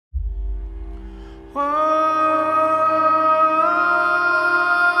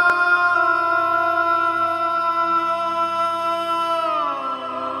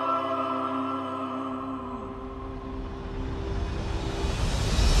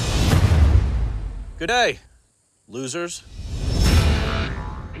Good day, losers.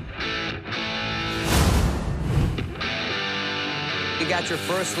 You got your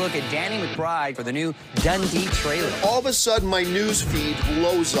first look at Danny McBride for the new Dundee trailer. All of a sudden, my news feed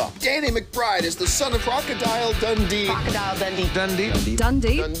blows up. Danny McBride is the son of Crocodile Dundee. Crocodile Dundee. Dundee.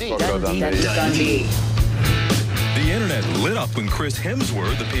 Dundee. Dundee. Dundee. The internet lit up when Chris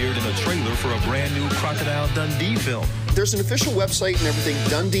Hemsworth appeared in a trailer for a brand new Crocodile Dundee film. There's an official website and everything,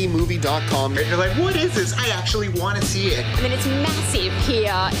 DundeeMovie.com. You're like, what is this? I actually want to see it. I mean, it's massive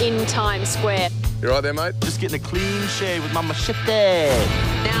here in Times Square. You right there, mate? Just getting a clean shave with my machete.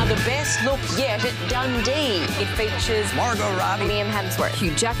 Now, the best look yet at Dundee. It features Margot Robbie, Liam Hemsworth,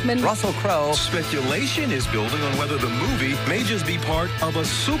 Hugh Jackman, Russell Crowe. Speculation is building on whether the movie may just be part of a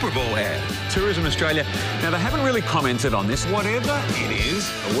Super Bowl ad. Tourism Australia. Now, they haven't really commented on this. Whatever it is,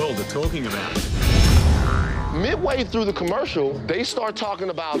 the world are talking about. Midway through the commercial, they start talking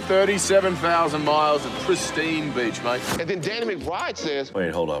about 37,000 miles of pristine beach, mate. and then Danny McBride says,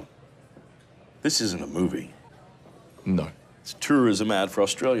 Wait, hold up. This isn't a movie. No. It's a tourism ad for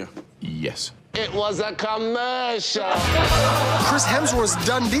Australia. Yes. it was a commercial. Chris Hemsworth's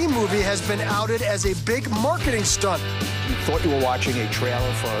Dundee movie has been outed as a big marketing stunt. You thought you were watching a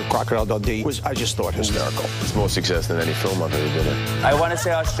trailer for Crocodile Dundee. I just thought hysterical. It's more success than any film I've ever been in. I want to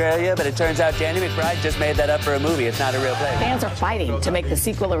say Australia, but it turns out Danny McBride just made that up for a movie. It's not a real place. Fans are fighting to make the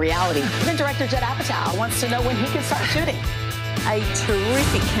sequel a reality. Even director Judd Apatow wants to know when he can start shooting. A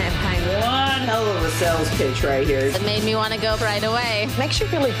terrific campaign. One hell of a sales pitch right here. It made me want to go right away. Makes you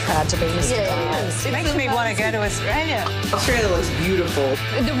really proud to be Mr. Dundee. It makes me want to go to Australia. Australia looks beautiful.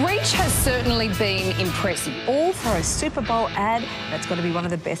 The reach has certainly been impressive. All for a Super Bowl ad that's got to be one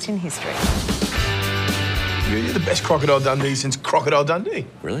of the best in history. You're the best Crocodile Dundee since Crocodile Dundee.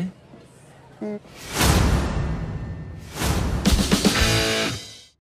 Really?